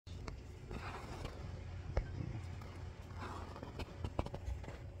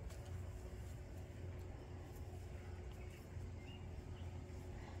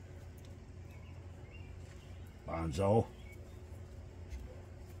Gonzo.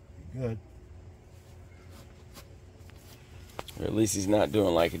 Good. Or at least he's not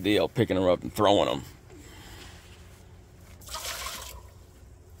doing like a deal, picking them up and throwing them.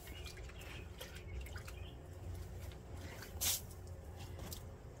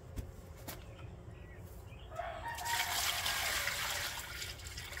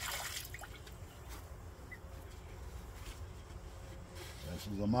 This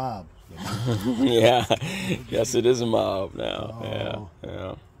is a mob. Yeah, yes, it is a mob now. Oh.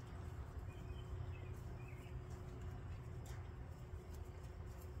 Yeah.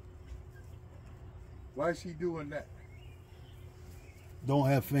 Why is he doing that? Don't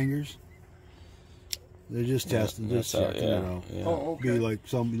have fingers. They're just testing, just checking it out. Yeah. Oh, okay. Be like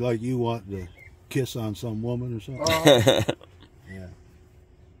somebody like you want to kiss on some woman or something. Yeah.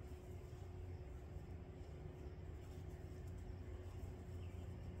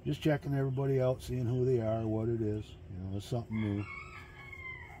 Just checking everybody out, seeing who they are, what it is. You know, it's something new.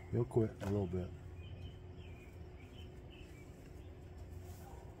 He'll quit in a little bit.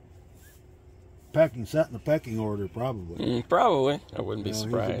 Setting the pecking order, probably. Probably. I wouldn't be You know,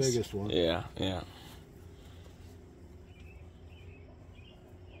 surprised. he's the biggest one. Yeah.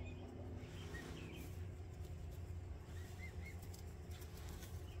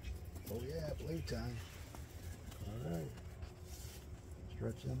 Oh yeah, playtime. All right.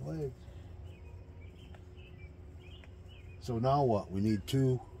 Stretch them legs. So now what? We need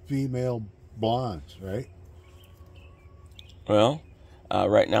 2 female blondes, right? Well,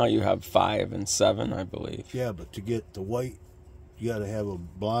 right now you have 5 and 7, I believe. Yeah, but to get the white, you got to have a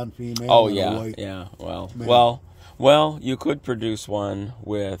blonde female. Oh and a yeah, white yeah. male. Well, you could produce one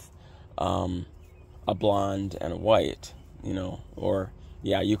with a blonde and a white, you know, or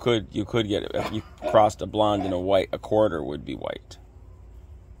yeah, you could get it if you crossed a blonde and a white. A quarter would be white.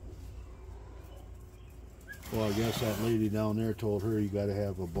 Well, I guess that lady down there told her you got to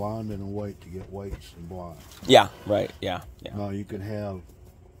have a blonde and a white to get whites and blondes. Yeah, right. Yeah. Now you can have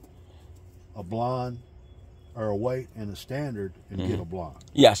a blonde or a white and a standard and get a blonde.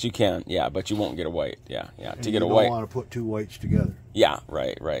 Yes, you can. Yeah, but you won't get a white. Yeah. And To get a you white. don't want to put 2 whites together. Yeah,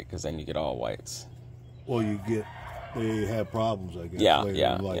 right. Because then you get all whites. Well, they have problems, I guess. Yeah, later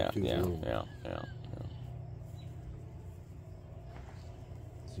yeah, in life, yeah, too, yeah.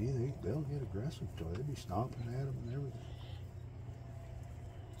 See, they'll get aggressive, Toy. They'll be stomping at them and everything.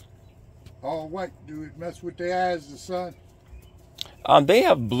 All white, do it mess with their eyes, the sun? They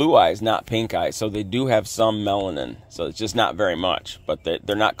have blue eyes, not pink eyes, so they do have some melanin. So it's just not very much, but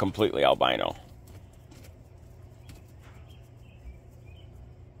they're not completely albino.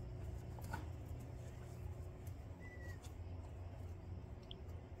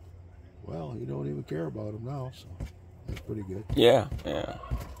 Well, you don't even care about them now, so that's pretty good. Yeah.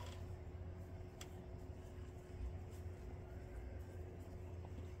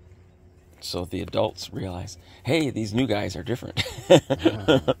 So the adults realize, hey, these new guys are different.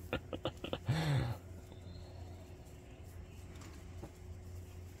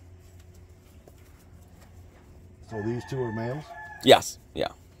 So these 2 are males? Yes. Yeah.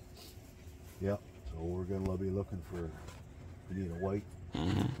 Yep. So we're going to be looking for, we need a white. We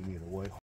need a white.